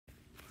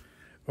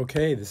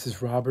Okay, this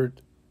is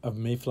Robert of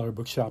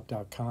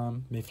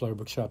MayflowerBookshop.com, Mayflower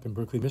Bookshop in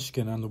Berkeley,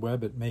 Michigan, on the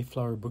web at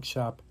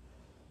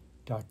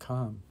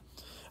MayflowerBookshop.com.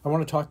 I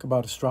want to talk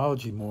about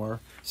astrology more,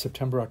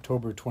 September,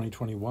 October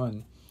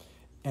 2021,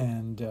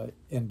 and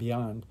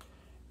beyond.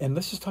 And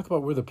let's just talk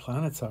about where the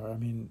planets are. I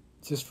mean,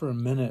 just for a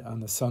minute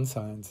on the sun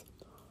signs.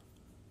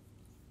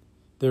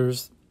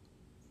 There's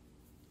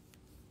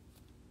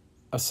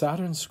a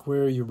Saturn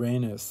square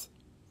Uranus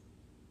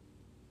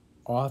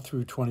all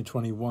through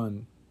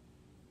 2021.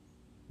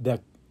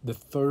 That the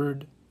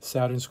third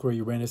Saturn square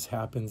Uranus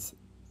happens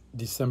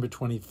December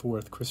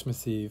 24th,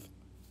 Christmas Eve.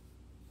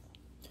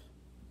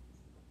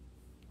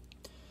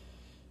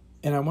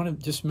 And I want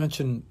to just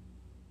mention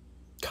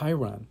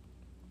Chiron.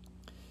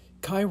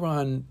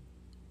 Chiron,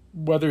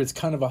 whether it's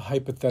kind of a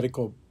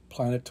hypothetical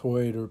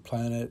planetoid or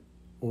planet,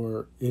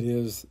 or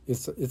it's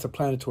a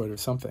planetoid or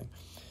something,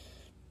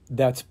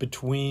 that's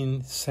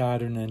between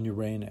Saturn and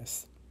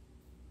Uranus.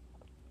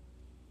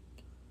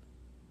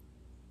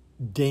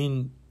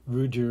 Dane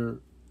Ruger,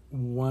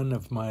 one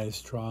of my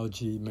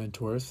astrology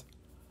mentors,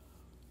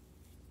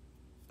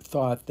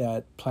 thought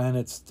that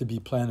planets, to be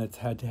planets,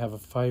 had to have a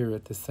fire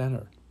at the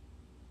center.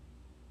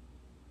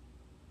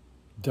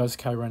 Does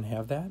Chiron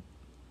have that?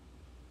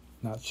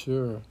 Not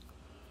sure.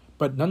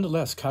 But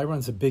nonetheless,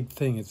 Chiron's a big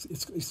thing.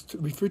 It's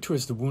referred to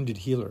as the wounded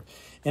healer.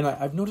 And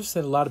I've noticed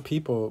that a lot of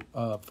people,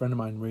 a friend of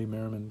mine, Ray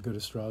Merriman, good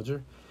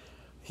astrologer,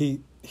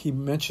 he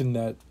mentioned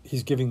that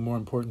he's giving more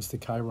importance to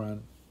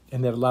Chiron,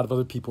 and that a lot of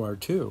other people are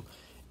too.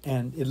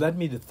 And it led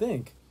me to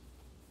think,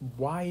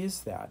 why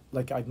is that?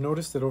 Like, I've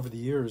noticed that over the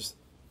years,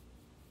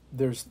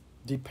 there's,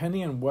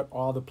 depending on what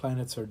all the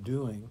planets are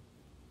doing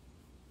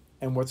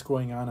and what's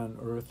going on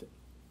Earth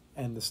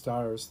and the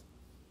stars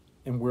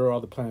and where all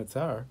the planets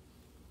are,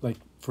 like,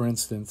 for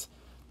instance,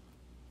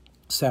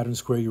 Saturn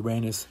square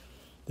Uranus,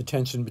 the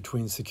tension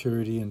between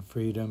security and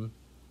freedom,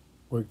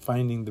 or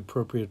finding the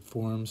appropriate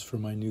forms for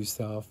my new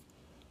self,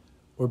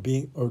 or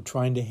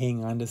trying to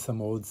hang on to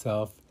some old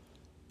self,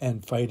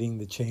 and fighting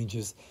the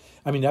changes.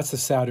 I mean, that's the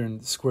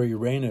Saturn square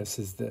Uranus,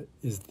 is the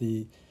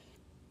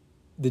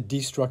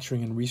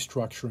destructuring and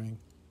restructuring.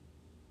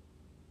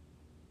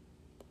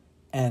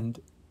 And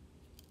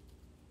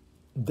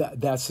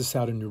that's the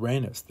Saturn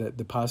Uranus,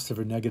 the positive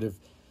or negative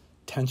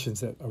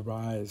tensions that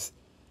arise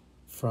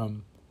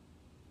from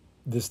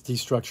this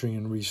destructuring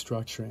and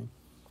restructuring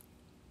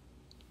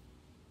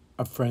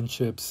of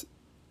friendships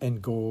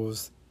and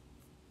goals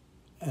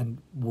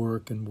and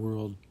work and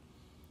world.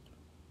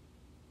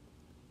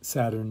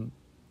 Saturn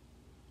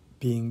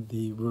being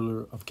the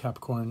ruler of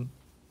Capricorn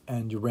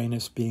and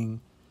Uranus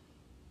being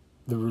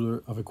the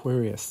ruler of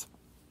Aquarius.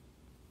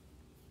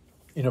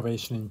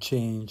 Innovation and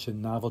change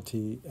and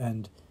novelty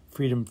and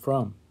freedom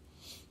from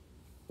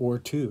or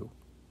to.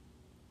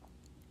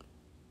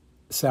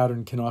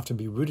 Saturn can often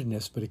be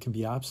rootedness, but it can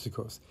be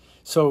obstacles.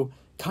 So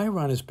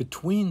Chiron is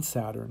between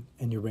Saturn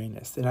and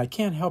Uranus, and I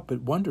can't help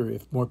but wonder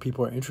if more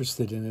people are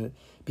interested in it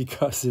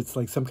because it's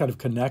like some kind of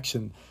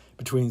connection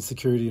between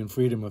security and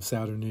freedom of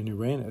Saturn and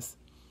Uranus.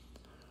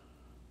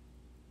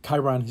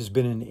 Chiron has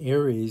been in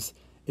Aries,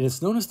 and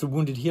it's known as the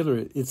wounded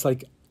healer. It's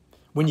like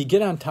when you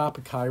get on top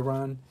of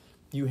Chiron,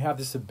 you have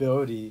this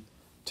ability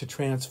to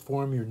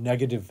transform your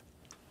negative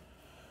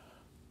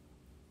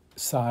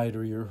side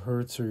or your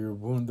hurts or your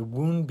wound. The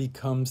wound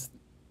becomes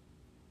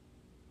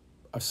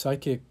a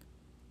psychic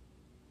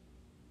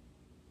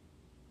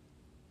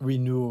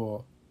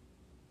renewal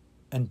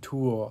and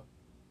tool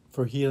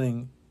for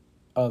healing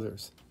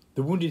others.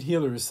 The wounded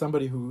healer is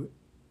somebody who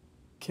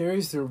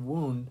carries their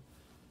wound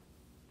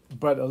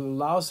but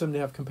allows them to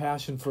have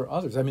compassion for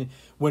others. I mean,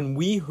 when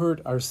we hurt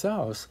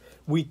ourselves,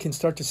 we can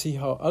start to see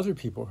how other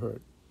people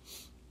hurt.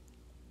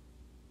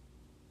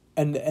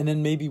 And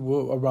then maybe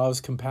we'll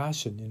arouse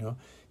compassion, you know.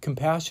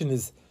 Compassion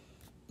is,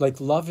 like,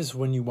 love is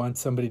when you want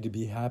somebody to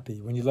be happy.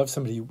 When you love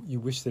somebody,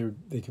 you wish they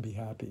could be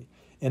happy.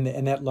 And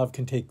that love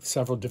can take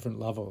several different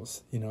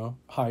levels, you know,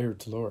 higher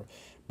to lower.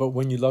 But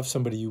when you love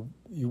somebody,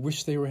 you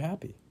wish they were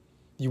happy.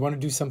 You want to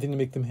do something to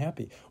make them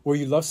happy. Or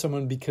you love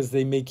someone because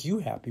they make you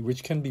happy,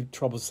 which can be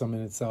troublesome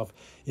in itself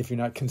if you're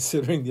not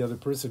considering the other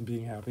person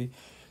being happy.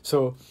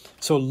 So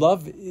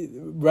love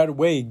right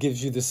away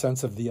gives you the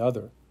sense of the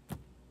other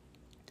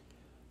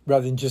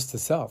rather than just the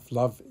self.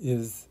 Love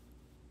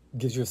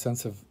gives you a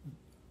sense of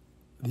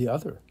the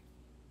other.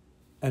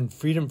 And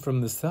freedom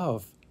from the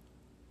self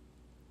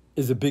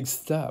is a big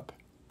step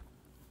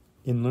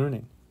in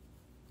learning,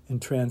 in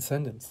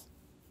transcendence,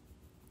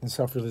 in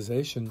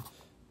self-realization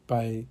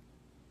by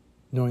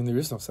knowing there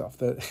is no self.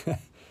 That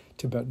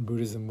Tibetan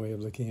Buddhism way of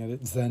looking at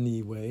it,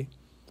 Zen-y way.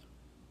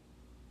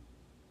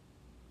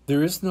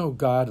 There is no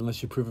God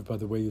unless you prove it by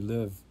the way you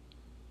live.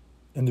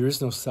 And there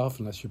is no self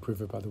unless you prove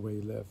it by the way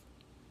you live.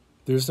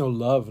 There is no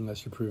love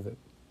unless you prove it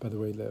by the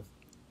way you live.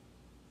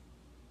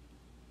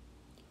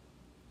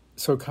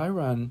 So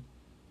Chiron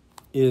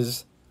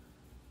is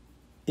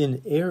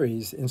in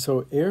Aries, and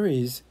so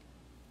Aries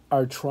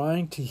are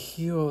trying to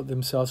heal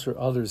themselves or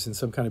others in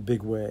some kind of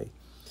big way.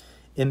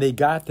 And they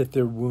got that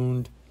their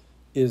wound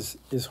is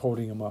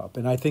holding them up.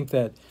 And I think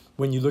that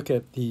when you look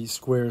at the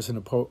squares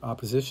in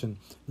opposition,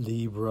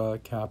 Libra,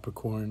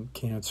 Capricorn,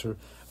 Cancer,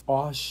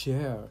 all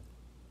share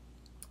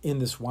in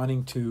this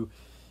wanting to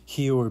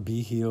heal or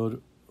be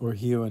healed, or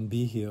heal and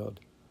be healed.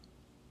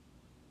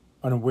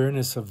 An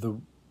awareness of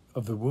the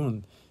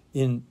wound.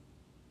 In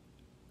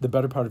the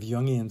better part of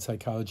Jungian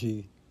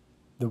psychology,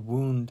 the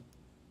wound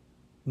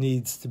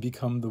needs to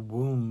become the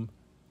womb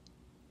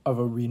of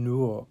a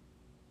renewal,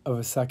 of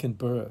a second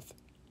birth.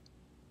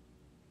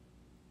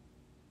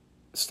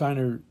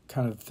 Steiner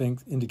kind of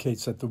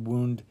indicates that the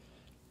wound,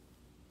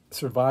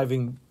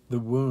 surviving the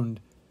wound,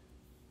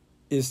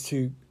 is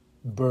to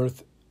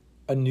birth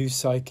a new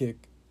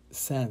psychic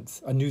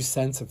sense, a new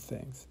sense of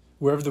things.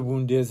 Wherever the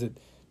wound is, it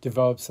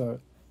develops a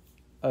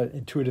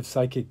intuitive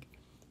psychic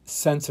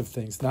sense of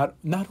things, not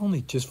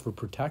only just for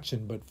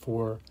protection, but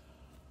for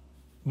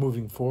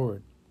moving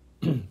forward.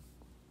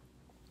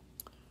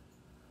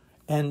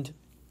 And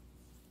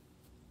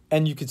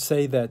you could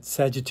say that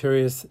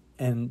Sagittarius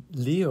and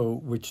Leo,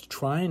 which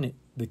trine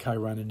the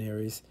Chiron in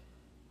Aries,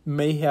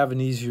 may have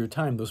an easier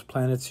time. Those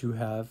planets who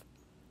have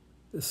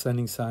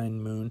ascending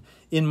sign, moon.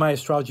 In my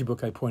astrology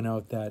book, I point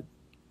out that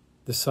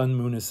the sun,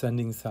 moon,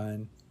 ascending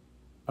sign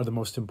are the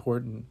most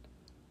important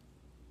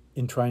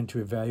in trying to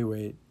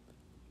evaluate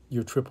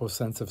your triple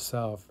sense of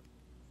self.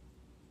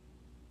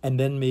 And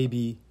then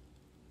maybe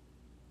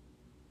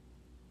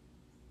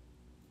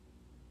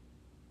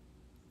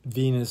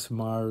Venus,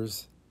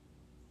 Mars,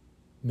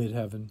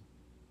 midheaven.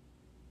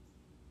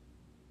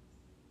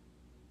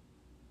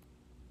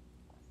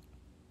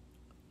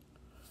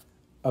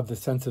 Of the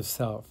sense of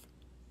self.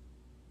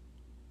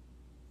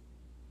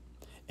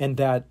 And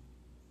that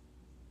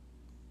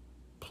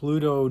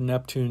Pluto,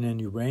 Neptune,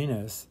 and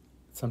Uranus,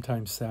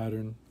 sometimes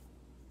Saturn,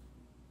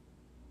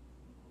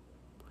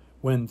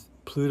 when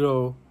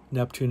Pluto,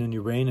 Neptune, and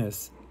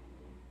Uranus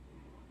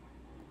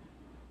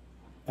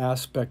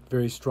aspect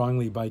very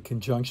strongly by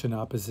conjunction,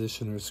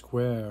 opposition, or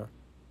square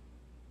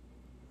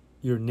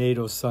your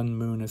natal sun,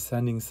 moon,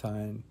 ascending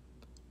sign,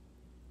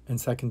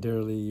 and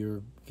secondarily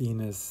your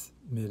Venus,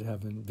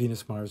 midheaven,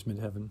 Venus, Mars,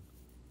 midheaven,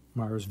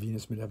 Mars,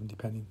 Venus, midheaven,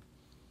 depending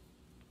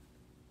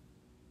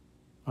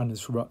on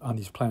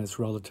these planets'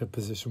 relative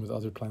position with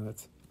other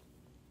planets,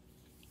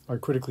 are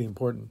critically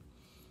important.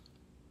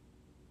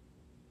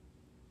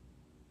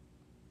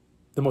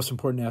 The most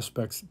important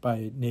aspects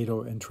by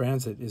natal and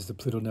transit is the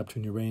Pluto,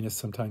 Neptune, Uranus,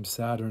 sometimes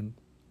Saturn,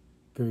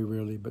 very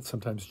rarely, but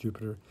sometimes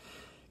Jupiter,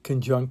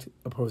 conjunct,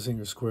 opposing,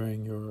 or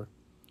squaring your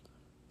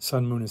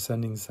sun, moon,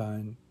 ascending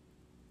sign,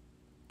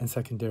 and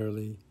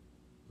secondarily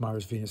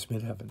Mars, Venus,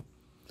 midheaven.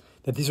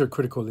 That these are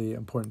critically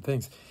important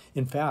things.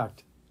 In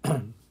fact,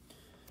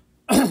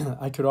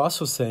 I could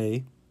also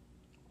say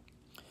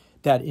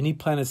that any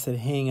planets that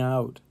hang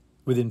out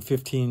within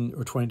 15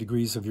 or 20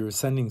 degrees of your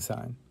ascending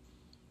sign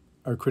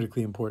are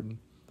critically important.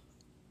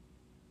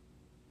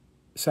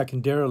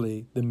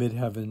 Secondarily, the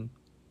midheaven,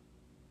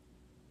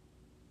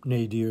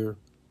 nadir,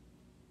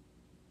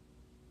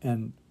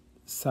 and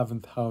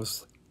seventh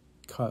house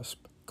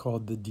cusp,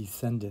 called the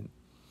descendant.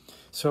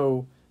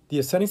 So the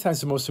ascending sign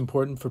is the most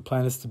important for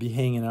planets to be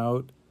hanging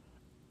out,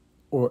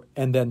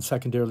 and then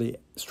secondarily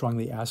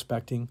strongly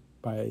aspecting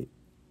by,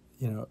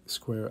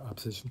 square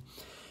opposition.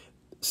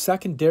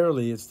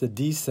 Secondarily, it's the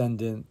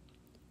descendant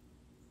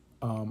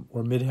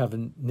or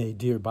midheaven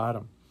nadir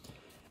bottom.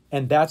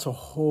 And that's a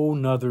whole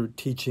nother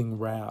teaching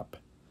wrap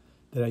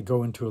that I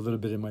go into a little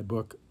bit in my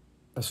book,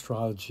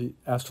 Astrology,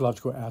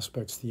 Astrological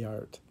Aspects, the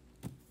Art.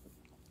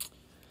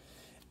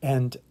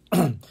 And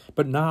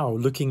but now,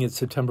 looking at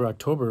September,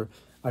 October,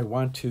 I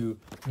want to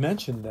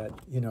mention that,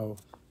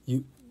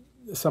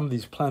 some of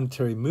these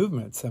planetary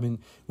movements. I mean,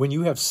 when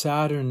you have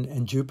Saturn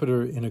and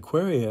Jupiter in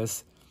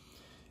Aquarius,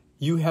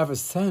 you have a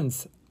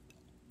sense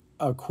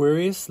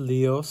Aquarius,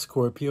 Leo,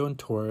 Scorpio, and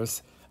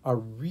Taurus are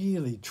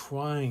really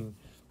trying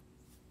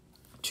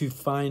to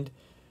find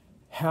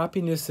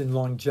happiness and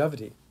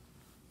longevity.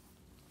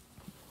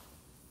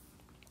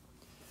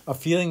 A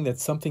feeling that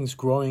something's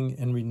growing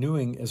and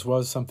renewing as well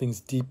as something's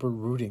deeper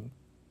rooting.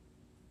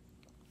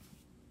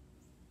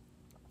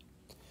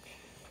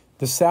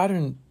 The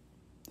Saturn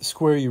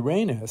square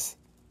Uranus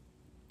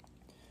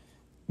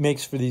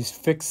makes for these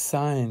fixed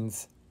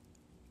signs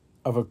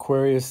of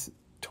Aquarius,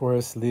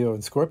 Taurus, Leo,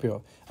 and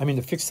Scorpio. I mean,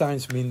 the fixed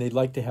signs mean they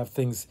like to have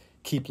things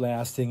keep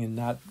lasting and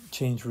not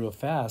change real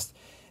fast.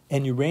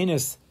 And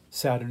Uranus,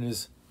 Saturn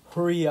is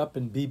hurry up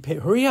and be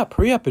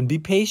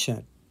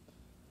patient.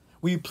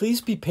 Will you please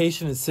be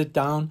patient and sit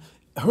down?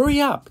 Hurry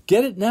up,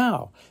 get it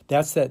now.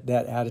 That's that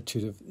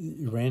attitude of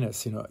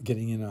Uranus,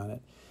 getting in on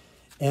it.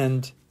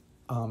 And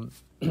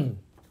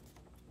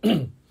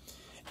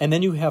and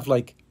then you have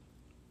like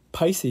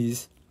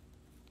Pisces.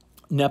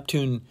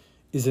 Neptune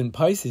is in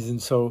Pisces,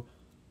 and so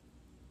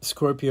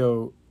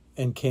Scorpio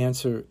and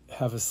Cancer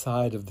have a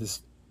side of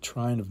this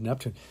trine of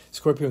Neptune.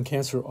 Scorpio and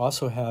Cancer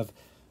also have,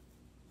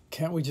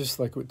 can't we just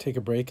take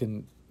a break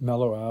and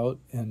mellow out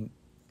and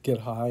get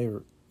high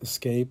or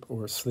escape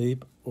or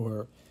sleep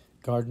or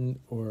garden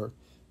or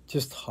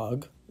just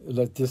hug,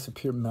 let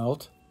disappear,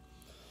 melt?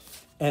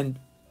 And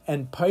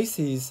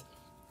Pisces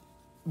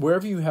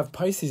wherever you have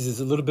Pisces is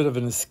a little bit of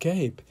an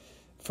escape,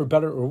 for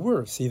better or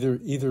worse.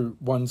 Either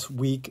one's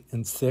weak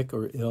and sick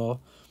or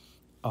ill,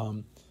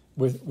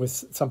 with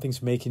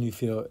something's making you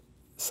feel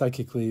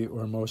psychically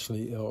or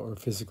emotionally ill or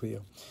physically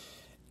ill,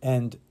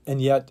 and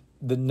yet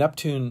the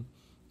Neptune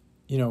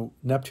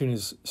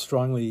is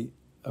strongly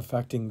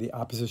affecting the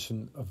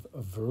opposition of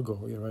Virgo,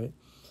 right?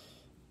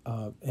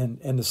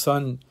 And the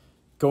Sun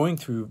going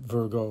through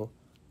Virgo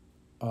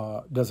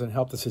doesn't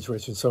help the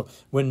situation. So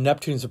when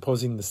Neptune is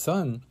opposing the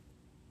Sun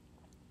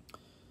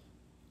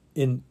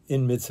in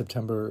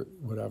mid-September,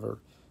 whatever,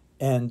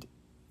 and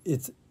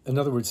it's, in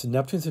other words,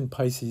 Neptune's in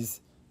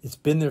Pisces. It's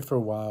been there for a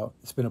while.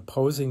 It's been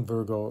opposing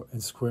Virgo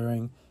and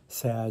squaring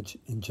Sag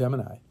and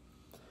Gemini.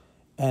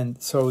 And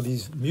so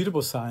these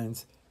mutable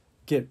signs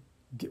get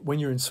when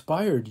you're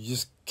inspired, you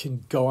just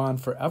can go on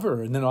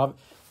forever. And then all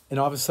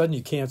of a sudden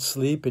you can't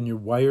sleep and you're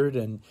wired,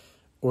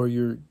 or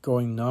you're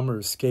going numb or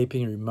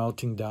escaping or you're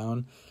melting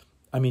down.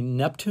 I mean,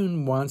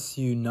 Neptune wants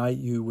to unite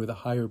you with a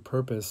higher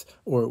purpose,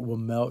 or it will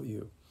melt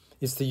you.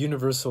 It's the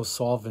universal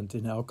solvent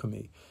in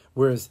alchemy.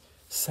 Whereas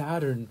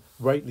Saturn,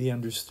 rightly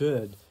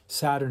understood,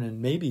 Saturn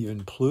and maybe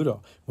even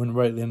Pluto, when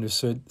rightly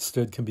understood,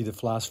 can be the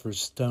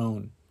philosopher's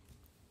stone.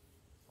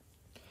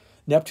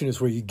 Neptune is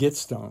where you get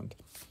stoned.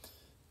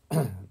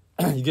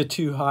 You get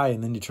too high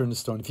and then you turn to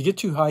stone. If you get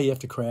too high, you have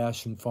to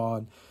crash and fall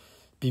and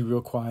be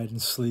real quiet and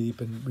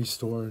sleep and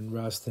restore and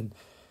rest. And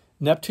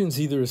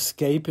Neptune's either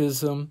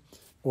escapism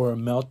or a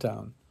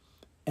meltdown.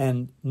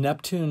 And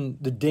Neptune,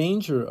 the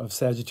danger of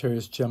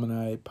Sagittarius,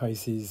 Gemini,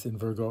 Pisces, and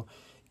Virgo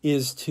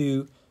is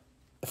to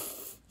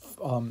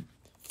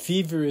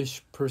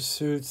feverish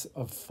pursuits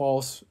of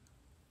false,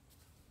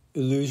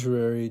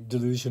 illusory,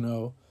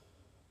 delusional,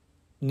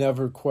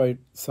 never quite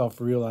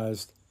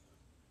self-realized.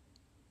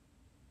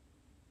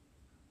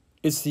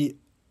 It's the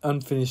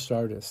unfinished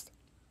artist.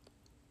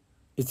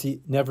 It's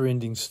the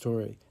never-ending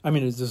story. I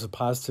mean, there's a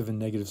positive and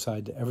negative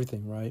side to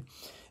everything, right?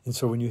 And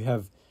so when you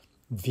have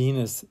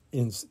Venus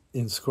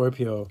in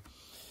Scorpio,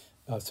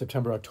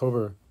 September,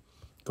 October,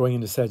 going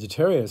into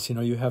Sagittarius,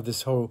 you have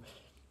this whole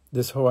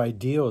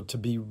ideal to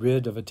be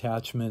rid of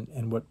attachment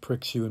and what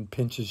pricks you and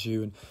pinches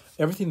you and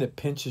everything that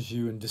pinches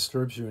you and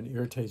disturbs you and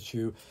irritates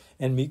you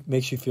and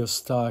makes you feel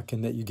stuck,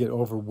 and that you get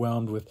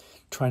overwhelmed with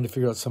trying to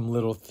figure out some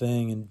little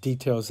thing and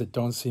details that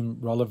don't seem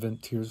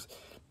relevant to your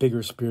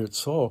bigger spirit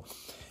soul.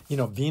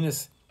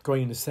 Venus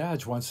going into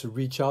Sag wants to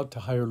reach out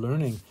to higher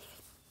learning.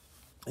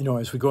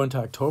 As we go into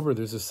October,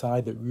 there's a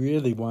side that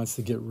really wants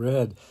to get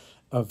rid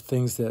of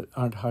things that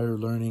aren't higher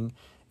learning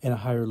and a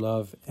higher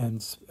love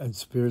and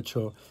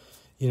spiritual.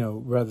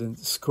 Rather than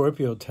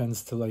Scorpio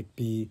tends to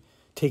be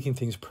taking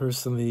things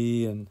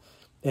personally and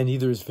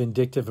either is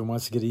vindictive and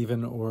wants to get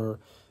even, or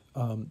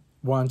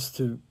wants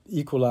to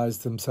equalize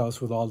themselves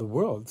with all the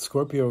world.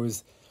 Scorpio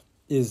is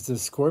the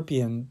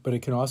scorpion, but it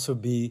can also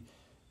be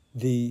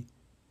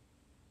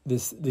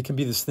it can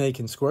be the snake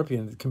in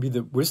Scorpion. It can be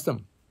the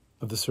wisdom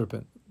of the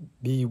serpent.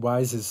 Be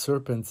wise as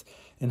serpents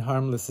and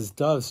harmless as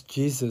doves,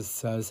 Jesus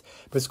says.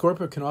 But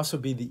Scorpio can also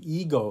be the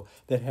ego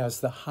that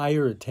has the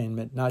higher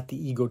attainment, not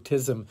the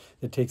egotism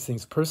that takes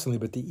things personally,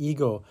 but the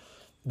ego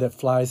that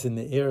flies in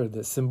the air,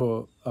 the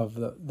symbol of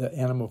the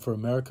animal for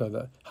America,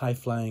 the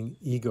high-flying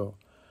ego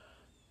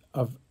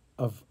of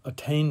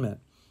attainment,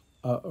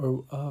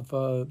 or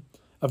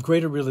of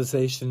greater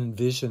realization and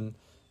vision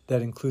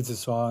that includes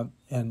us all,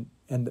 and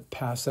the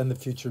past and the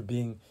future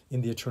being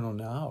in the eternal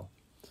now.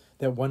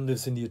 That one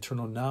lives in the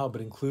eternal now,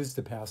 but includes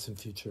the past and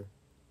future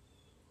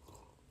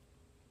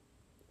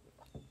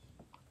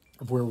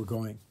of where we're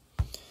going.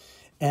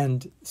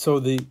 And so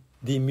the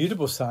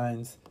immutable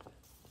signs,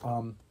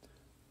 and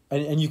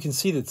you can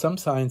see that some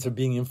signs are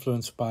being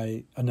influenced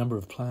by a number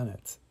of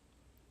planets,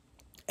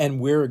 and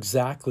where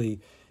exactly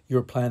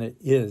your planet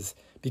is.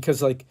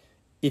 Because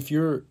if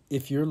you're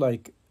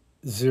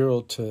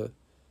 0 to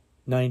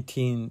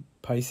 19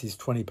 Pisces,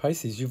 20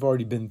 Pisces, you've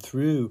already been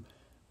through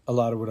a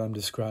lot of what I'm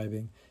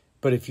describing.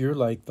 But if you're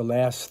the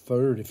last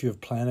third, if you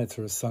have planets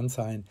or a sun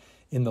sign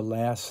in the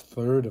last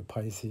third of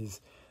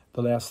Pisces,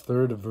 the last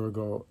third of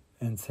Virgo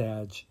and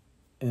Sag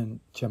and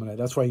Gemini,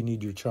 that's why you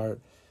need your chart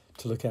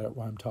to look at it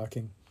while I'm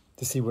talking,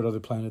 to see what other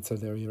planets are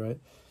there, right?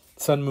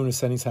 Sun, Moon,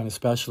 Ascending sign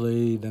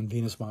especially, then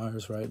Venus,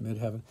 Mars, right,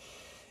 midheaven.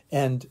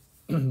 And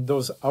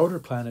those outer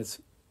planets,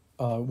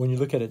 when you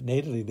look at it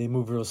natally, they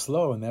move real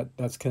slow, and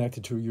that's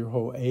connected to your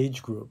whole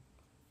age group.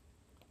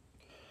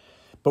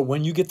 But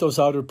when you get those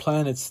outer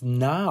planets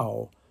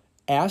now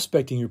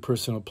aspecting your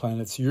personal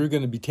planets, you're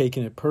going to be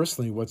taking it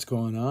personally, what's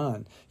going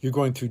on. You're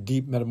going through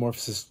deep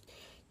metamorphosis,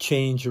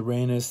 change,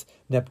 Uranus,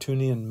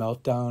 Neptunian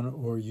meltdown,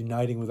 or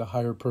uniting with a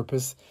higher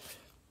purpose,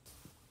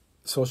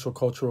 social,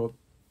 cultural,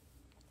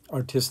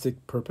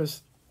 artistic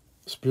purpose,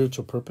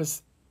 spiritual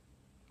purpose.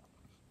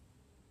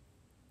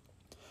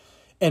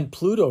 And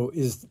Pluto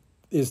is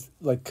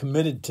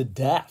committed to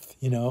death,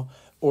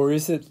 or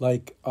is it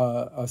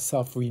a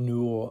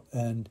self-renewal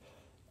and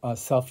a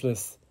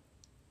selfless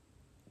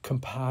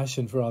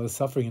compassion for all the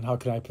suffering, and how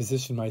can I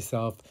position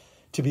myself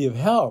to be of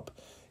help,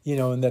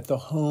 and that the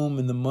home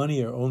and the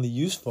money are only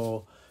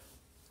useful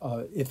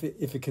if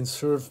it can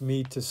serve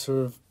me to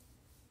serve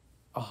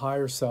a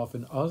higher self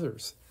in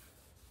others.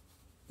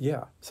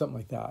 Yeah, something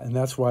like that. And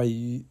that's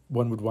why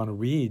one would want to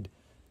read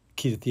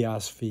Key to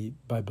Theosophy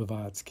by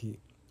Blavatsky,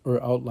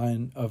 or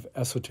Outline of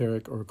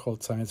Esoteric or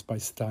Occult Science by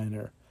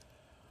Steiner,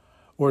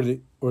 or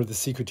the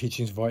Secret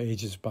Teachings of All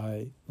Ages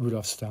by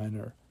Rudolf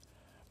Steiner,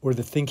 or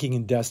The Thinking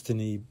in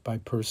Destiny by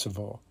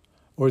Percival,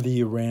 or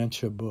the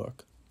Urantia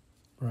book,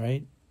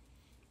 right?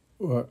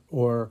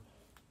 Or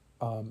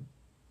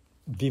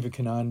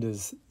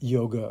Vivekananda's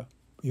yoga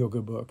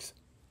books,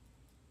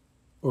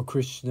 or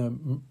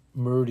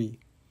Krishnamurti.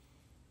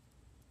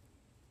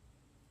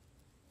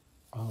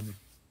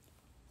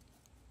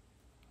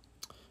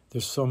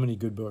 There's so many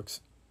good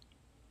books.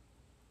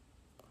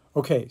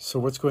 Okay, so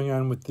what's going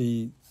on with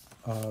the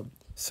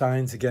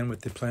signs again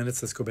with the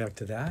planets? Let's go back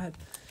to that,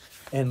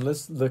 and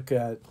let's look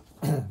at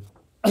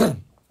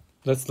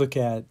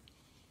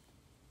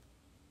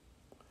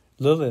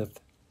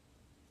Lilith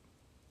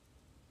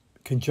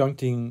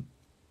conjuncting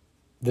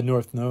the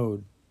North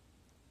Node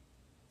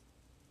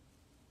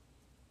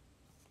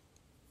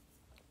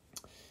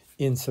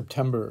in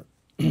September,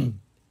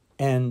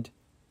 and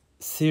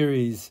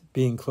Ceres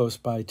being close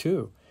by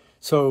too.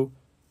 So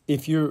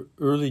if you're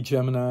early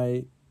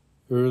Gemini,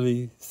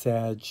 early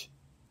Sag,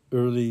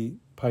 early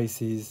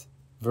Pisces,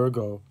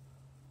 Virgo,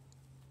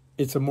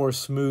 it's a more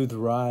smooth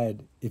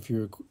ride if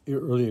you're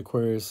early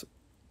Aquarius,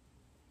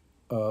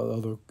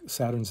 although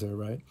Saturn's there,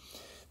 right?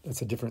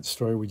 That's a different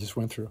story we just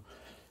went through.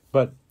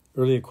 But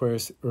early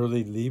Aquarius,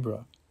 early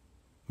Libra.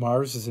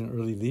 Mars is in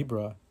early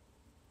Libra,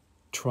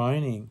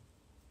 trining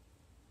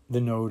the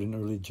node in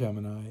early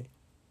Gemini,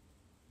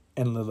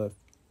 and Lilith,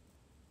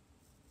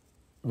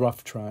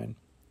 rough trine,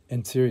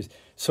 and Ceres.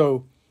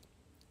 So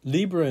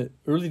early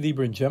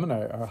Libra and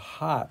Gemini are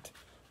hot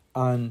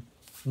on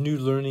new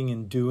learning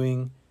and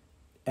doing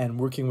and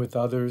working with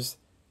others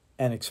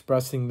and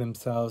expressing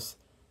themselves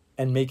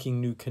and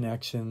making new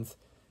connections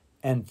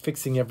and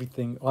fixing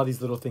everything, all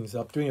these little things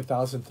up, doing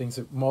 1,000 things,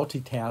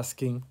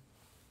 multitasking.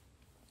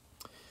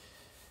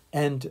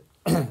 And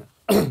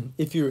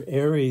if you're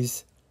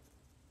Aries,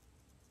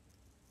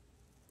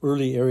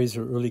 early Aries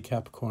or early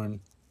Capricorn,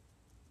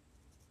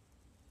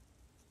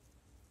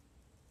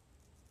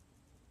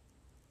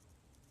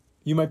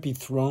 you might be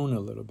thrown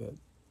a little bit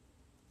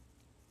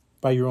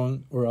by your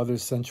own or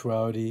others'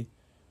 sensuality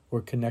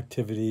or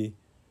connectivity.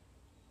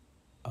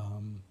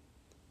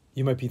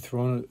 You might be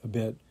thrown a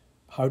bit.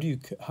 How do you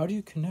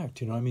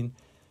connect?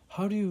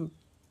 How do you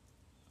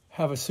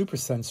have a super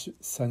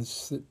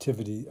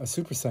sensitivity, a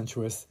super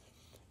sensuous,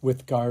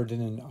 with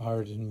garden and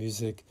art and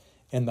music,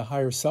 and the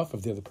higher self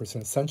of the other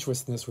person,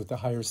 sensuousness with the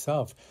higher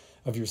self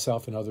of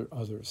yourself and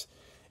others,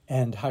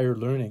 and higher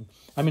learning.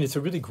 It's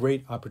a really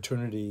great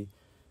opportunity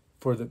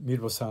for the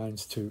mutable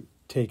signs to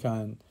take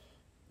on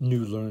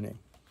new learning,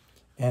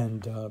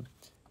 and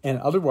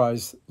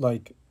otherwise,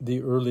 like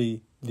the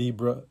early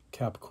Libra,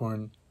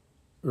 Capricorn,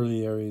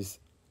 early Aries,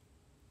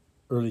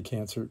 early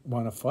Cancer,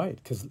 want to fight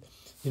because,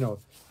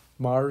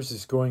 Mars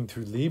is going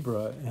through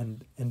Libra,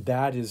 and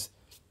that is,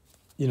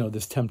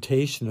 this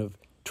temptation of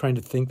trying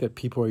to think that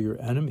people are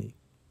your enemy.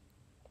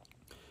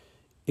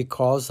 It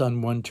calls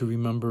on one to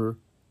remember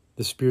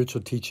the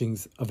spiritual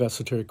teachings of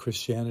esoteric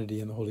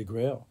Christianity and the Holy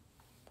Grail,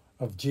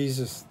 of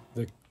Jesus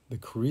the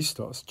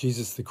Christos,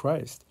 Jesus the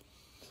Christ.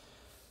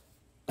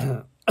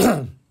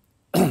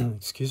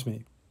 Excuse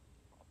me.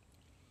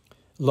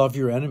 Love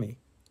your enemy.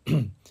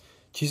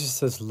 Jesus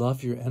says,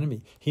 love your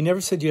enemy. He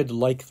never said you had to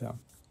like them.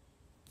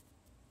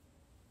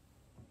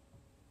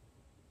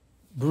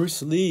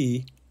 Bruce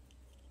Lee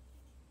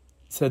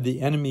said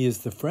the enemy is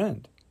the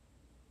friend,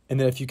 and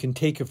that if you can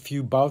take a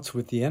few bouts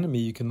with the enemy,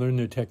 you can learn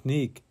their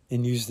technique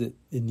and use it,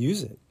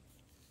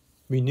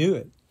 renew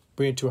it,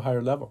 bring it to a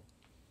higher level.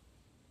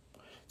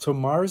 So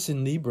Mars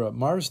in Libra,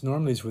 Mars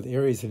normally is with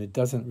Aries, and it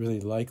doesn't really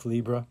like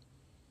Libra.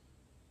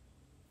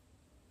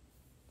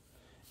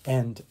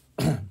 And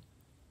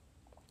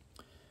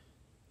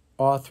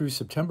all through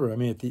September,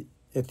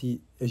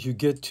 as you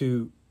get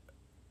to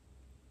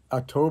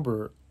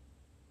October,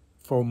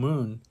 full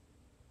moon,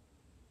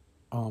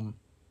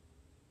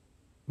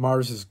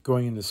 Mars is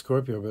going into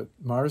Scorpio, but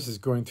Mars is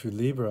going through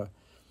Libra.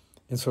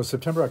 And so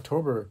September,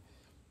 October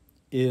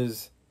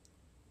is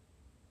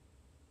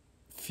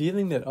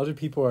feeling that other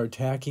people are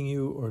attacking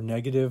you or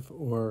negative,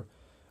 or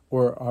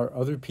are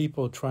other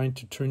people trying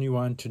to turn you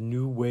on to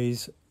new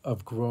ways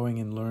of growing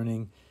and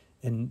learning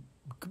and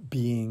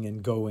being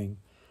and going.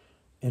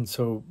 And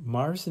so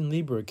Mars in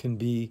Libra can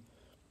be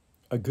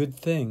a good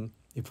thing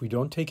if we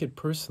don't take it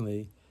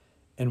personally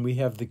and we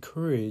have the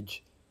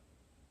courage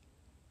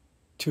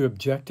to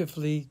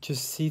objectively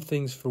just see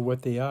things for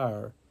what they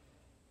are.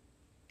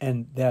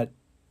 And that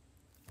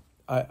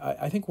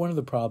I think one of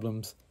the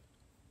problems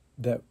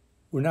that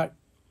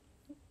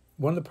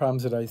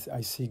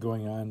I see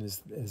going on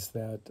is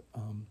that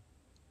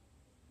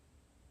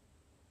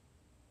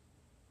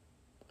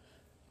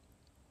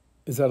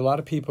a lot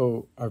of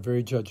people are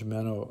very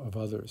judgmental of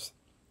others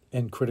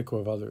and critical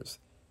of others,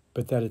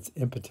 but that it's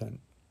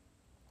impotent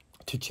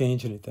to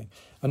change anything.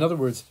 In other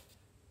words,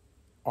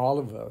 all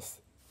of us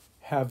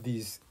have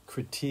these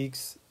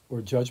critiques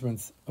or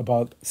judgments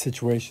about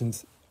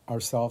situations,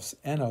 ourselves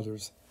and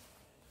others,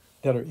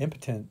 that are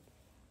impotent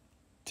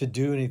to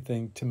do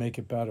anything to make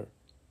it better.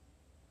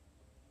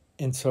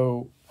 And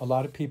so a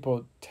lot of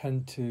people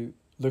tend to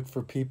look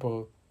for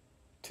people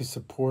to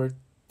support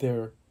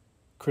their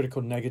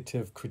critical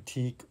negative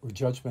critique or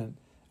judgment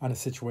on a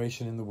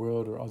situation in the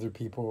world or other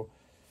people,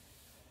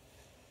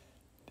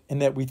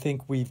 and that we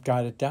think we've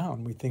got it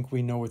down. We think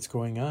we know what's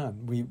going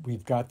on.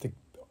 We've got the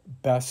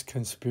best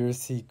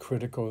conspiracy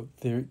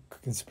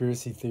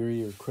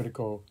theory or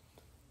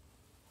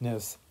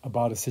criticalness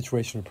about a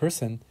situation or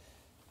person,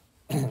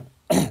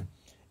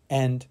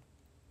 and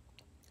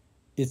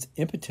it's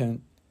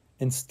impotent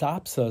and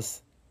stops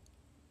us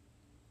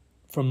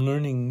from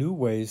learning new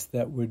ways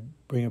that would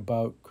bring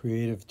about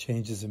creative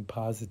changes and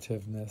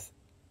positiveness,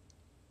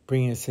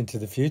 bringing us into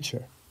the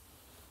future.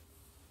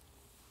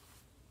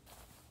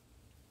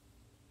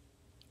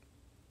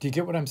 Do you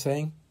get what I'm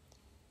saying?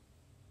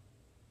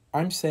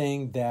 I'm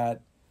saying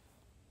that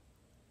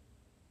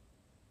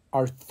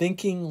our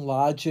thinking,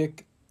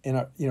 logic, and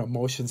our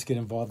emotions get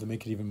involved to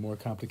make it even more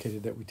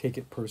complicated, that we take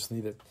it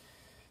personally, that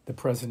the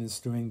president's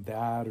doing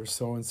that, or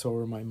so-and-so,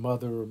 or my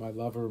mother, or my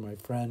lover, or my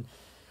friend.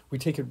 We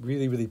take it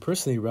really, really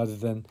personally rather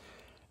than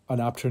an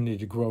opportunity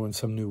to grow in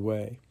some new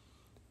way.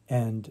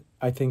 And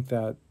I think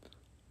that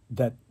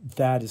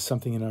is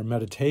something in our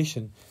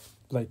meditation,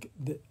 on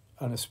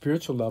a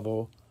spiritual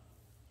level,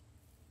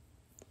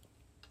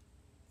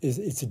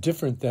 it's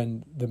different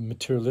than the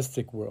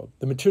materialistic world.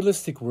 The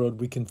materialistic world,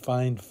 we can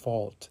find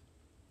fault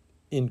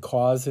in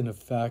cause and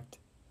effect,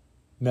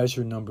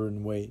 measure, number,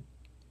 and weight.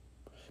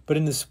 But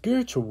in the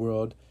spiritual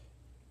world,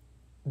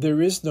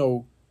 there is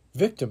no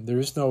victim. There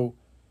is no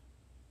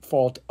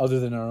fault other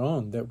than our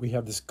own, that we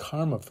have this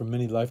karma from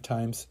many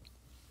lifetimes,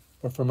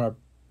 or from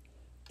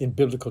in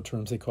biblical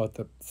terms, they call it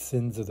the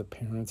sins of the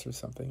parents or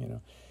something,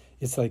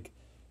 It's like,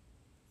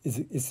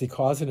 it's the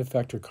cause and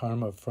effect or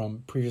karma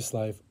from previous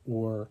life,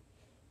 or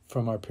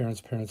from our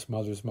parents' parents,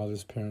 mothers'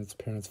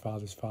 parents,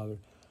 father's father.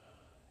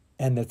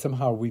 And that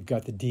somehow we've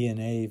got the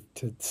DNA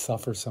to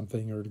suffer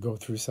something or to go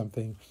through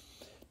something,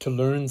 to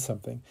learn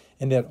something.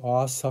 And that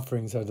all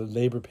sufferings are the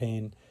labor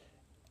pain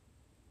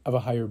of a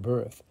higher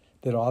birth.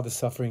 That all the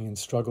suffering and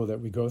struggle that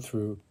we go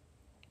through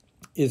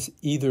is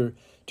either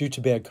due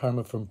to bad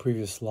karma from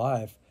previous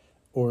life,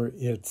 or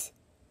it's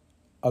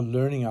a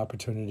learning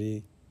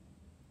opportunity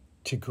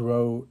to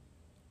grow.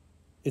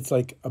 It's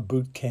like a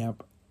boot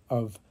camp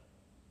of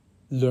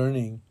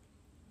learning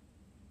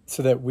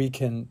so that we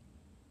can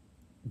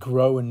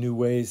grow in new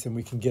ways and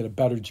we can get a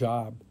better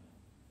job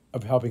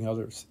of helping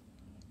others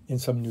in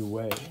some new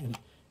way.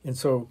 And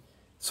so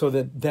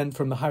that then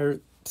from the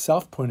higher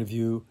self point of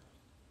view,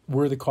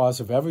 we're the cause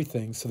of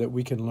everything, so that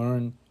we can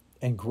learn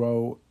and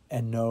grow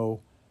and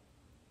know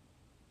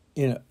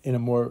in a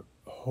more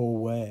whole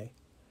way.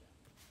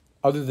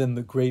 Other than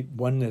the great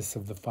oneness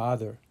of the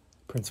Father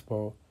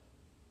principle,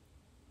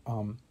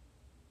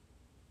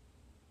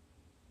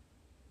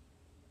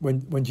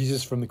 when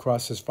Jesus from the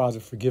cross says, "Father,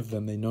 forgive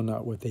them, they know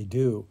not what they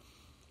do,"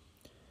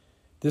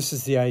 this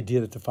is the idea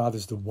that the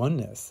Father's the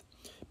oneness.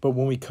 But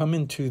when we come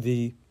into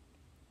the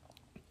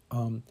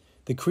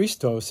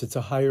Christos, it's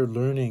a higher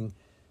learning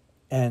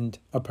and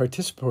a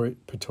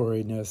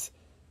participatoriness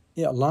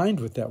aligned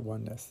with that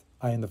oneness.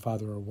 I and the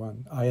Father are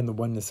one. I and the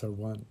oneness are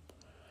one.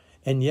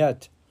 And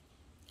yet,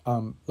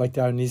 like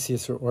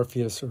Dionysius or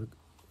Orpheus or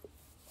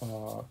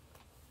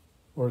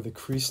the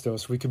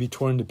Christos, we could be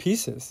torn to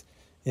pieces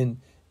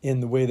in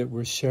the way that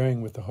we're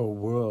sharing with the whole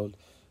world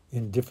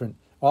in different...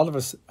 All of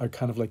us are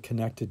kind of like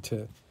connected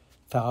to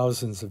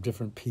thousands of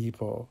different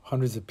people,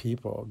 hundreds of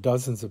people,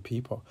 dozens of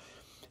people.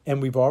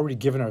 And we've already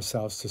given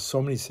ourselves to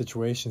so many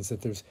situations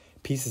that there's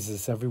pieces of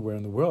us everywhere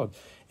in the world.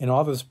 And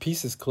all those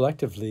pieces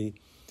collectively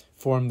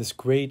form this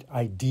great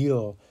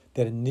ideal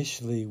that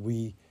initially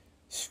we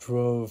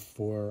strove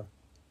for,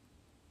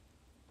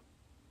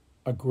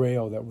 a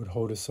grail that would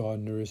hold us all,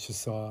 nourish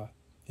us all,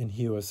 and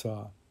heal us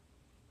all.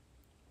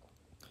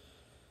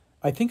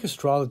 I think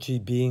astrology,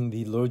 being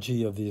the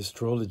logi of the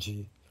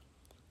astrology,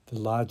 the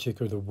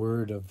logic or the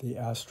word of the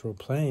astral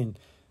plane,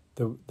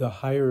 the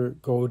higher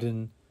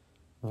golden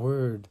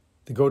word,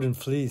 the golden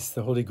fleece,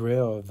 the holy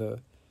grail of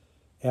the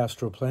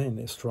astral plane,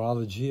 the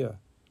astrologia,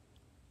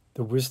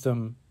 the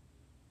wisdom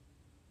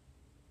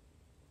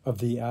of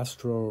the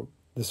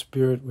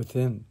spirit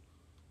within,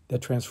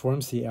 that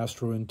transforms the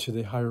astral into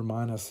the higher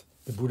manas,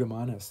 the Buddha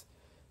manas,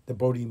 the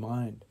Bodhi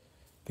mind,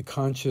 the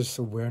conscious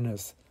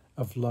awareness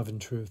of love and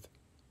truth.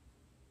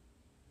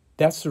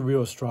 That's the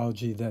real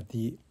astrology that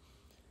the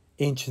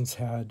ancients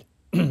had.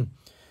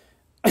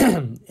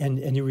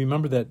 And you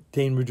remember that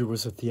Dane Rudra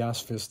was a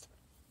theosophist.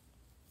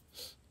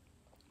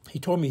 He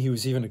told me he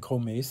was even a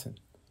co-mason.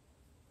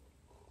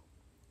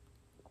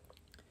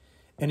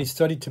 And he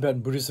studied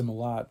Tibetan Buddhism a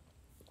lot,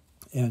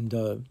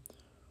 and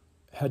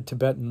had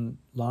Tibetan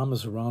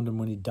lamas around him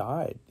when he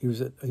died. He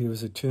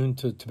was attuned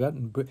to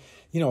Tibetan, but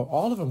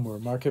all of them were.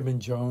 Mark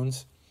Edmund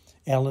Jones,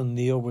 Alan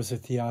Neal was a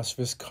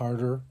theosophist,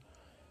 Carter.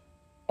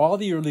 all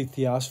the early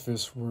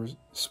theosophists were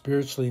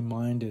spiritually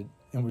minded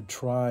and would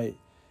try.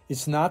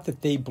 It's not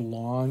that they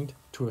belonged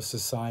to a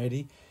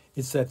society.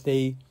 It's that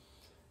they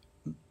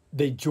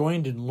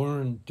joined and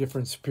learned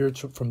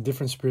from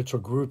different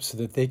spiritual groups so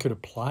that they could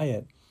apply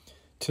it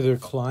to their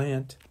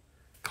clients,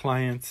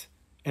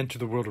 and to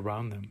the world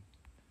around them.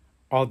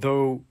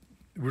 Although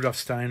Rudolf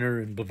Steiner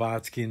and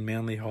Blavatsky and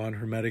Manly Hall and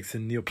Hermetics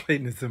and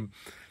Neoplatonism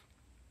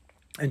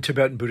and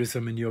Tibetan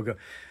Buddhism and yoga,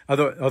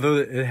 although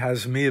it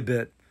has me a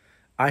bit,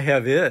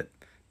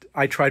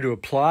 I try to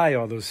apply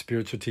all those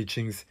spiritual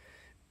teachings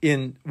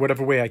in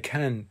whatever way I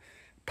can,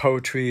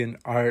 poetry and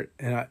art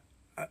and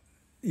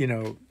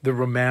the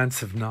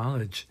romance of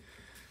knowledge,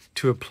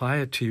 to apply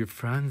it to your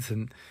friends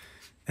and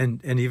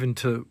even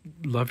to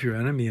love your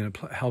enemy and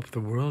help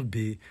the world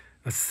be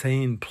a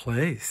sane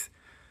place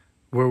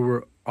where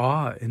we're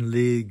in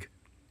league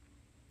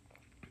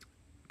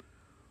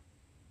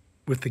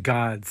with the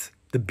gods,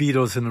 the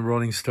Beatles and the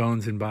Rolling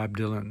Stones and Bob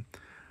Dylan,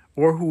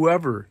 or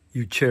whoever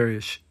you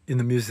cherish in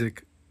the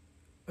music,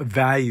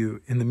 value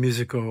in the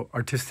musical,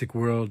 artistic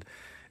world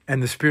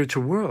and the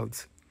spiritual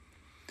worlds.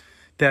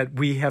 That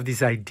we have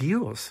these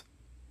ideals,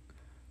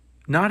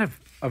 not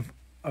of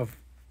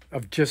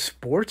just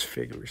sports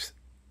figures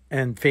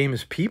and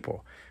famous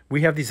people.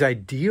 We have these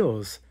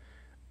ideals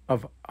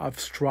of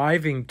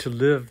striving to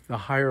live the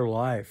higher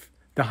life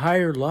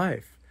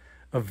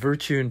of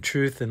virtue and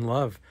truth and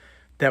love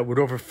that would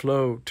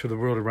overflow to the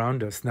world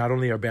around us, not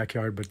only our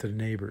backyard, but to the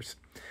neighbors.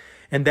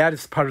 And that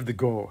is part of the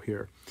goal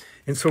here.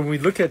 And so when we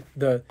look at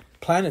the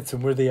planets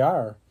and where they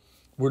are,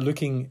 we're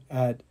looking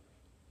at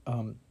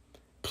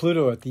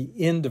Pluto at the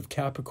end of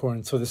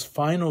Capricorn. So this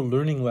final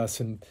learning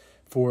lesson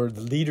for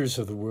the leaders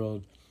of the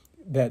world,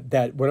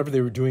 that whatever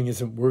they were doing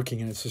isn't working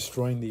and it's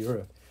destroying the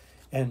earth.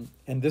 And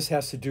this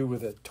has to do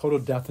with a total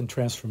death and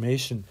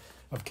transformation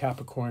of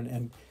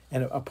Capricorn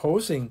and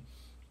opposing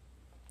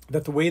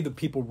that the way that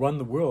people run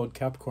the world,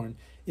 Capricorn,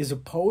 is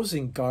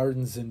opposing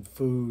gardens and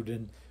food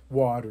and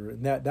water.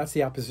 And that's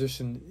the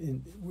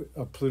opposition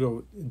of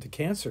Pluto into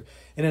Cancer.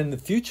 And in the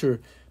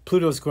future,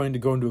 Pluto is going to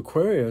go into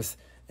Aquarius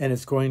and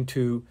it's going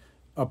to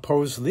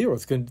oppose Leo.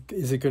 Is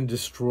it going to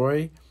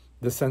destroy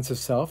the sense of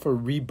self or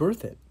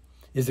rebirth it?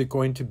 Is it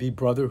going to be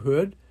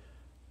brotherhood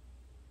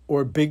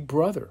or big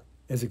brother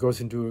as it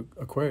goes into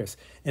Aquarius?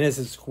 And as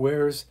it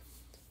squares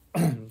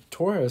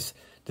Taurus,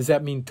 does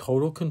that mean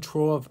total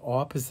control of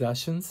all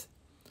possessions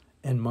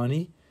and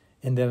money?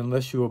 And then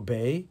unless you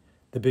obey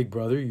the big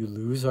brother, you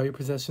lose all your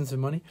possessions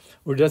and money?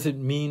 Or does it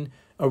mean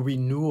a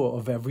renewal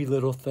of every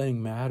little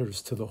thing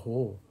matters to the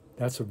whole?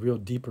 That's a real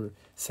deeper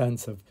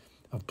sense of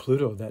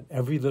Pluto, that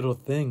every little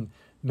thing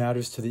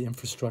matters to the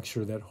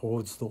infrastructure that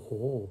holds the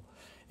whole.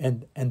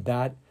 And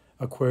that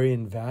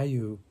Aquarian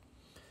value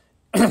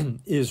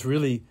is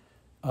really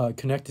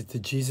connected to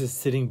Jesus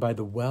sitting by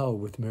the well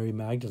with Mary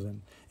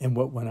Magdalene and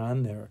what went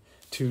on there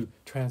to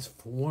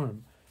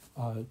transform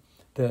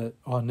the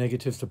all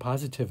negatives to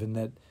positive, and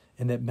that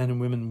men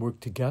and women work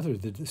together,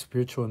 the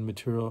spiritual and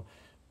material,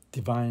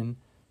 divine,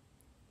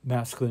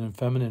 masculine and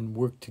feminine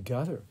work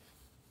together,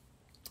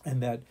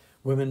 and that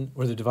women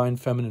or the divine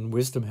feminine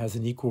wisdom has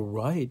an equal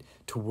right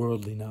to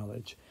worldly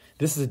knowledge.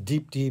 This is a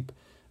deep, deep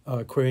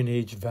Aquarian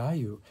age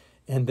value,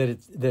 and that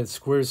it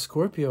squares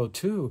Scorpio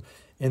too,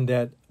 and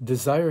that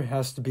desire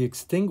has to be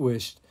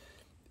extinguished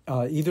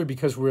either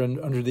because we're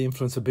under the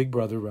influence of Big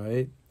Brother,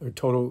 right, or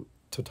total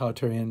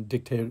totalitarian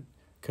dictator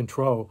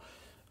control,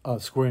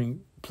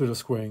 Pluto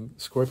squaring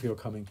Scorpio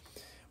coming,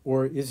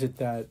 or is it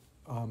that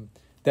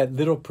that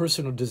little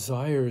personal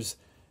desires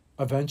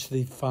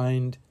eventually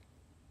find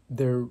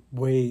their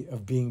way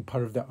of being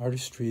part of the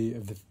artistry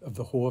of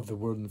the whole of the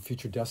world and the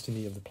future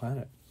destiny of the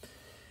planet?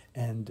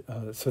 And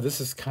so this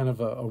is kind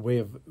of a way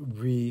of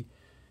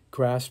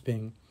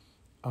re-grasping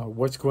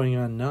what's going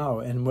on now.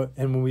 And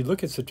when we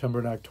look at September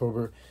and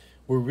October,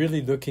 we're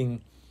really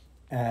looking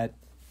at,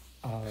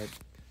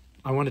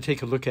 I want to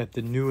take a look at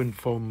the new and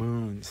full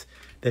moons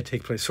that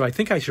take place. So I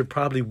think I should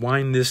probably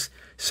wind this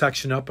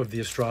section up of the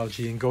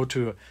astrology and go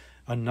to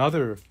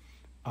another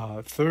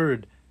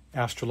third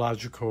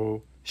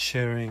astrological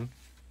sharing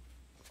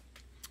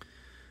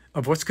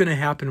of what's going to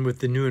happen with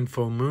the new and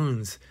full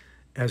moons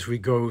as we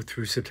go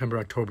through September,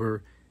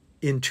 October,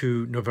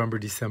 into November,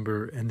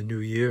 December, and the new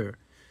year.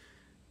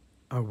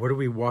 What are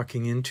we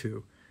walking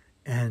into?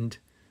 And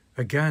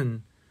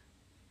again,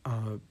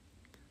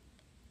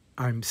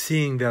 I'm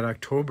seeing that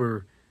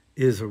October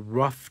is a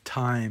rough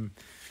time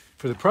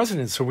for the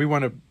president, so we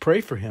want to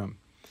pray for him,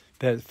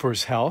 that for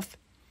his health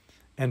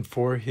and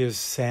for his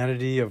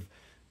sanity of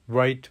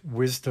right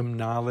wisdom,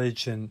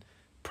 knowledge, and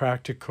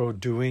practical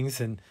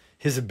doings, and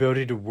his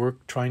ability to work,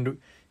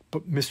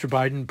 but Mr.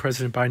 Biden,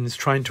 President Biden, is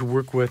trying to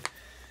work with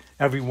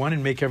everyone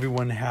and make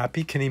everyone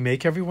happy. Can he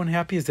make everyone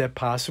happy? Is that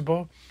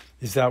possible?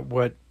 Is that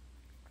what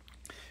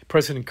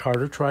President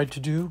Carter tried to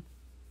do?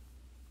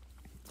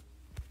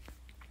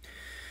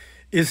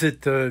 Is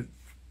it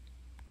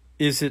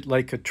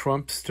like a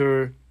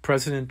Trumpster,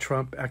 President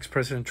Trump,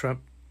 ex-President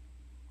Trump?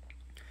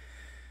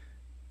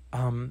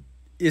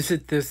 Is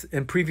it this,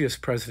 and previous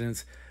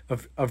presidents,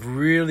 of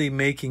really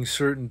making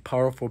certain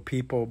powerful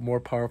people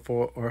more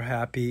powerful or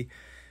happy.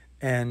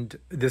 And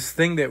this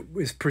thing that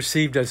is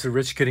perceived as the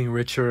rich getting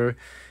richer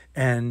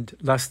and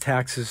less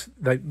taxes,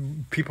 like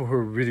people who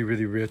are really,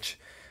 really rich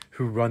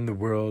who run the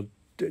world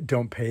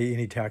don't pay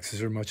any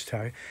taxes or much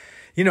tax.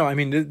 I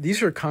mean,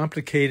 these are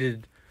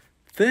complicated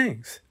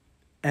things.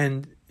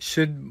 And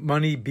should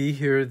money be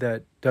here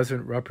that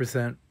doesn't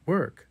represent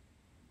work?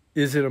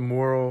 Is it a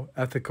moral,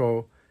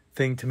 ethical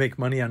thing to make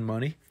money on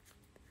money?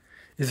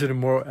 Is it a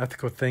moral,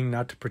 ethical thing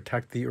not to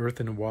protect the earth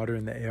and the water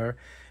and the air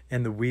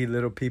and the wee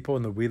little people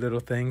and the wee little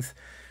things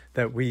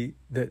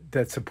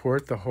that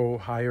support the whole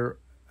higher?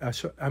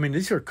 I mean,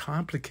 these are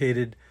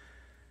complicated.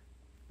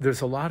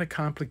 There's a lot of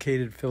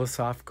complicated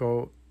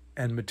philosophical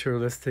and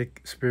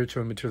materialistic,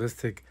 spiritual and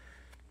materialistic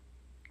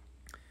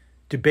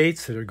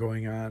debates that are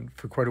going on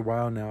for quite a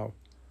while now.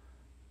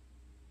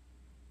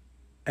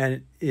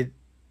 And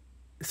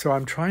so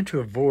I'm trying to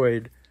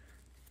avoid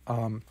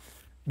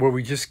where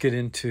we just get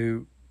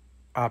into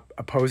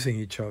opposing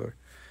each other.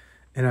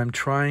 And I'm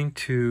trying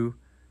to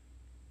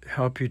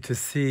help you to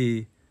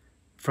see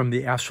from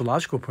the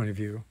astrological point of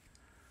view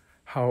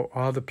how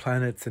all the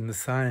planets and the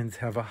signs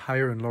have a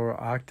higher and lower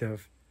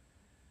octave.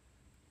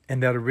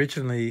 And that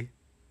originally,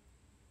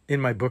 in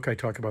my book I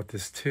talk about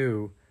this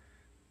too,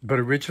 but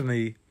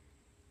originally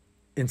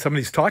in some of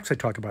these talks I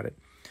talk about it,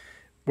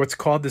 what's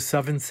called the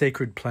 7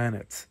 sacred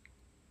planets.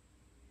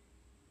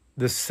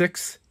 The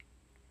 6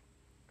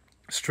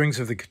 strings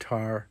of the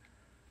guitar,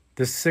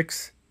 the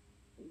 6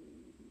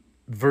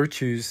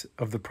 virtues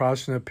of the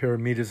prajna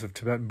paramitas of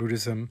Tibetan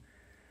Buddhism,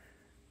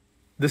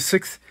 the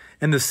 6th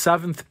and the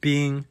 7th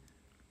being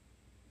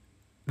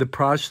the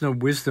prajna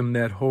wisdom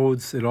that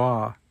holds it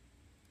all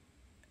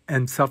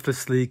and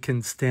selflessly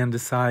can stand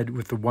aside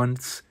with the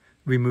once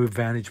removed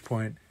vantage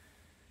point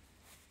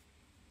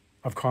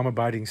of calm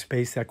abiding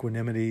space,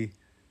 equanimity,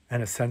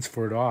 and a sense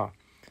for it all.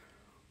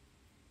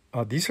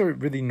 These are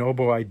really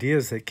noble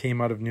ideas that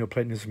came out of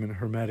Neoplatonism and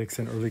Hermetics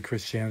and early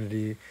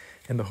Christianity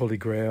and the Holy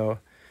Grail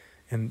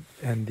and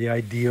the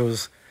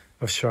ideals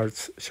of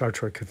Chartres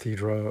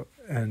Cathedral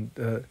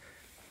and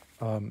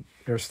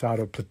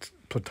Aristotle,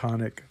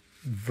 Platonic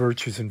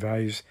virtues and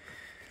values,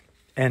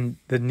 and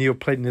the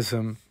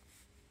Neoplatonism,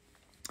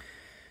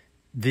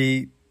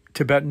 the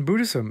Tibetan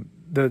Buddhism.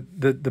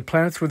 The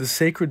planets were the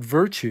sacred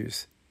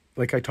virtues,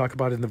 like I talk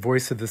about in the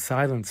Voice of the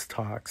Silence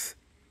talks.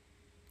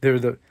 They're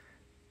the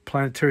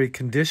planetary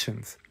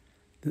conditions,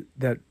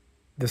 that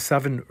the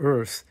 7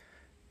 earths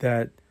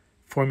that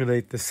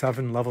formulate the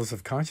 7 levels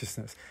of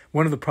consciousness.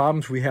 One of the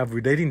problems we have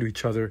relating to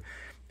each other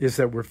is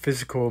that we're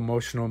physical,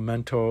 emotional,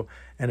 mental,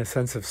 and a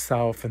sense of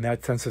self, and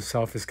that sense of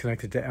self is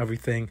connected to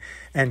everything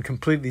and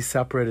completely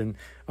separate and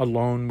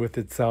alone with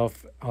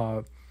itself.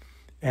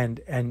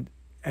 And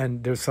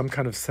there's some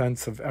kind of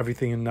sense of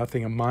everything and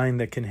nothing, a mind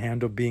that can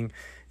handle being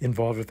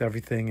involved with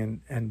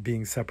everything and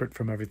being separate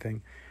from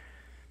everything.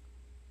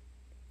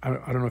 I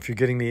don't know if you're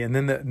getting me. And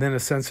then a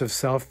sense of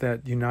self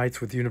that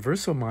unites with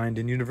universal mind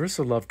and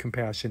universal love,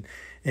 compassion,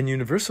 and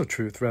universal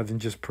truth rather than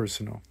just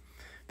personal.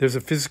 There's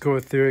a physical,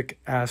 etheric,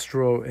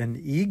 astral, and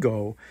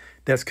ego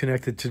that's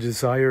connected to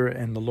desire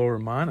and the lower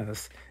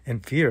manas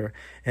and fear.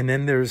 And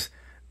then there's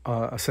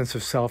a sense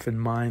of self and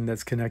mind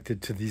that's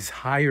connected to these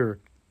higher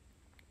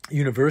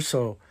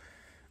universal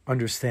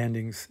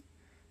understandings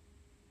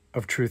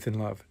of truth and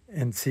love.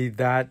 And see,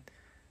 that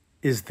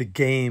is the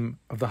game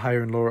of the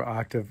higher and lower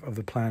octave of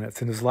the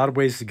planets. And there's a lot of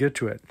ways to get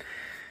to it.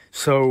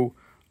 So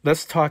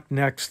let's talk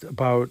next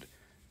about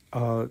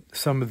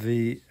some of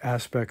the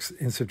aspects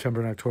in September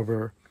and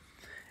October,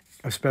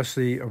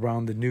 especially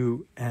around the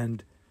new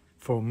and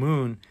full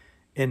moon,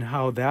 and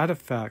how that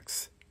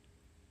affects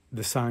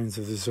the signs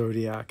of the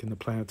zodiac and the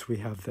planets we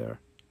have there.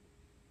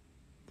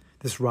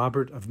 This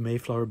Robert of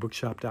Mayflower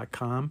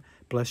Bookshop.com.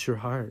 Bless your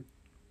heart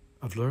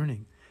of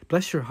learning.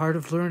 Bless your heart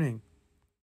of learning.